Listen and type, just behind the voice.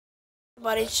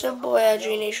But it's your boy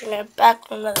Adri Nation and back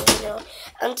with another video.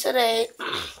 And today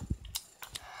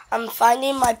I'm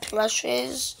finding my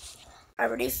plushes. I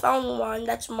already found one.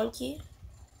 That's Monkey.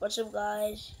 What's up,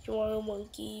 guys? You want a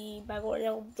monkey? Back with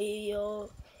another video.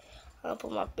 I'll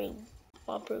put my big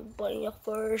butt in your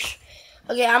first.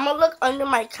 Okay, I'm gonna look under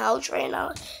my couch right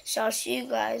now. So I'll see you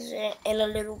guys in a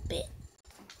little bit.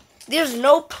 There's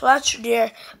no plush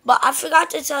there, but I forgot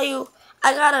to tell you,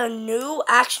 I got a new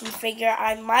action figure.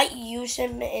 I might use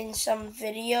him in some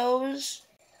videos.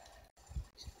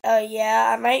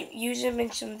 Yeah, I might use him in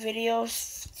some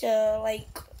videos to,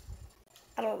 like,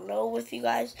 I don't know, with you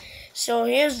guys. So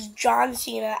here's John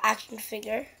Cena action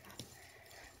figure.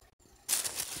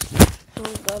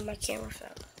 Oh god, my camera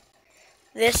fell.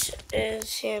 This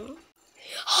is him.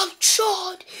 I'm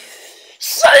John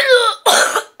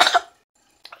Cena!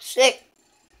 Sick.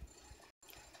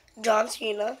 John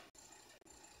Cena.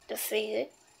 The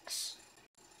Phoenix.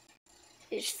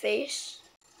 His face.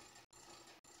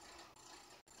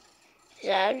 His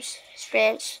abs. His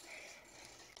pants.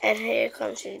 And here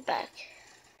comes his back.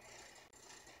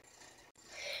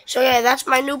 So yeah, that's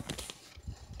my new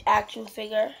action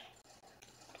figure.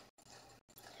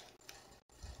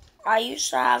 I used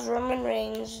to have Roman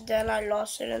Reigns, then I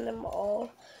lost it in them all.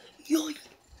 Yoy.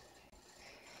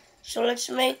 So let's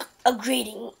make a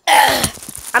greeting.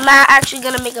 I'm not actually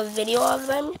gonna make a video of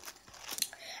them.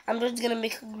 I'm just gonna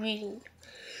make a greeting.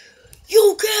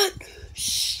 You can't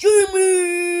see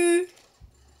me.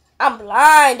 I'm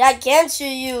blind. I can't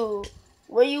see you.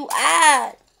 Where you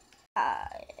at?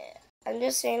 I'm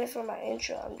just saying it for my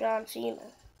intro. I'm John Cena.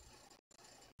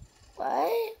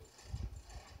 What?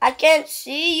 I can't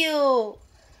see you.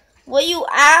 Where you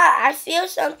at? I feel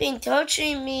something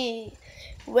touching me.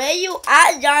 Where you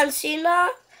at, John Cena?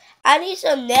 I need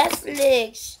some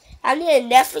Netflix. I need a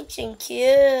Netflix and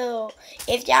kill.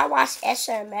 If y'all watch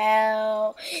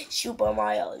SML, Super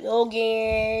Mario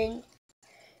Logan,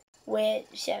 with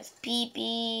Chef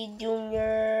Pee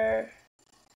Jr.,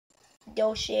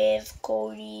 Joseph,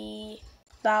 Cody,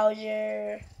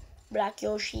 Bowser, Black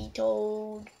Yoshi,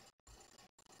 Toad.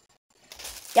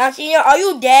 John Cena, are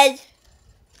you dead?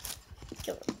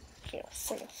 Kill him,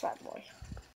 freaking fat boy.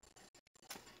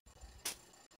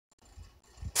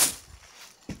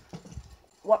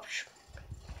 Whoops.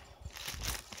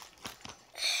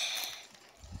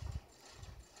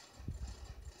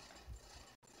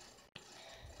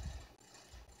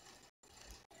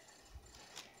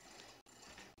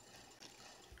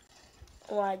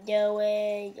 What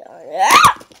doing?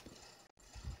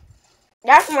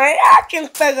 That's my action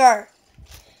figure.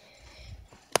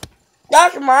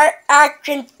 That's my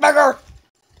action figure.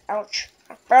 Ouch.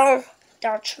 I fell.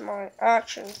 That's my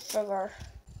action figure.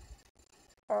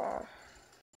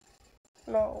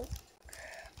 No.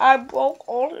 I broke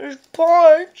all his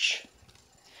parts.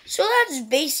 So that's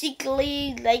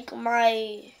basically like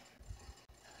my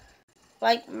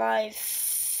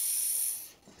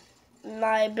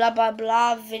blah blah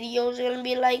blah videos are gonna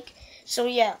be like. So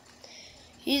yeah.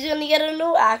 He's gonna get a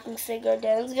new action figure,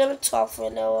 then he's gonna talk for a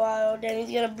little while, then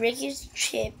he's gonna break his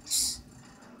chips.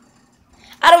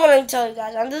 I don't want to tell you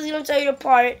guys, I'm just gonna tell you the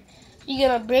part. He's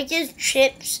gonna break his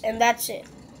chips, and that's it.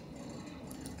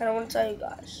 I don't want to tell you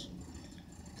guys.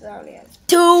 I only have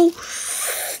 2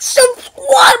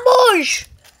 subscribers!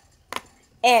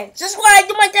 And subscribe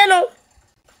to my channel!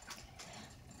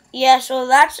 Yeah, so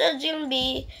that's gonna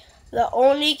be the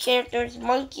only characters,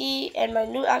 Monkey, and my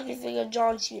new action figure,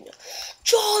 John Cena.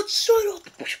 John Cena!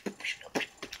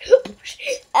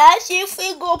 Action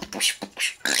figure!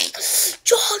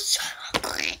 John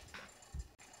Cena!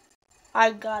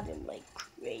 I got him like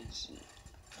crazy.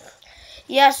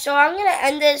 Yeah, so I'm gonna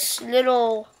end this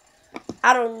little,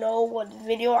 I don't know what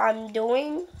video I'm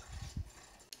doing.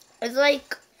 It's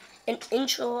like an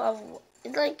intro of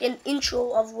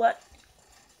what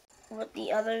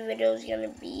the other video is gonna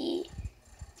be.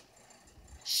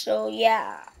 So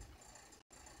yeah.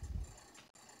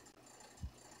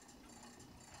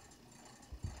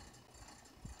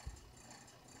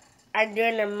 I'm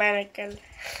doing American.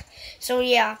 So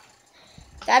yeah.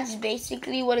 That's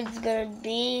basically what it's gonna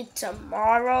be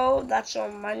tomorrow. That's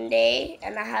on Monday,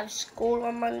 and I have school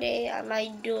on Monday. I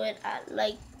might do it at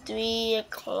like 3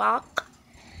 o'clock.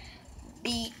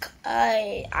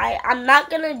 Because I'm not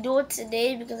gonna do it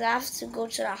today because I have to go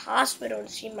to the hospital and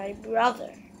see my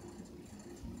brother,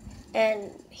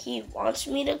 and he wants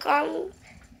me to come.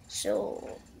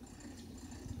 So,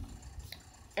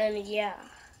 and yeah,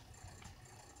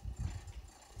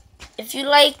 if you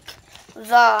like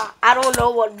the I don't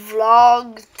know what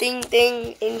vlog thing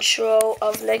intro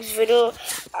of next video,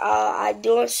 I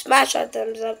do a smash that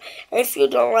thumbs up. And if you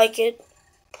don't like it,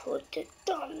 Put the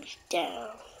thumbs down.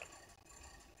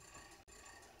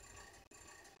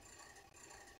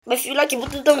 If you like it,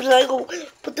 put the thumbs down.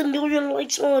 Put the 1,000,000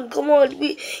 likes on. Come on,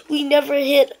 we never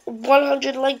hit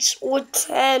 100 likes or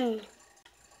 10.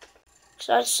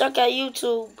 So I suck at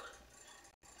YouTube.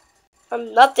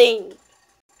 I'm nothing.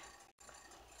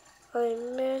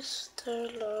 I'm Mr.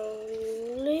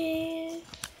 Lonely.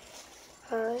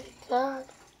 I got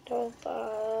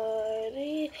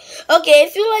nobody. Okay,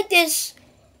 if you like this,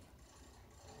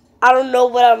 I don't know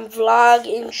what I'm vlog,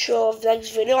 intro of next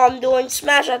video I'm doing,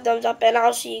 smash that thumbs up and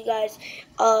I'll see you guys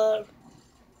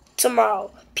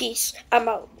tomorrow. Peace. I'm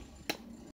out.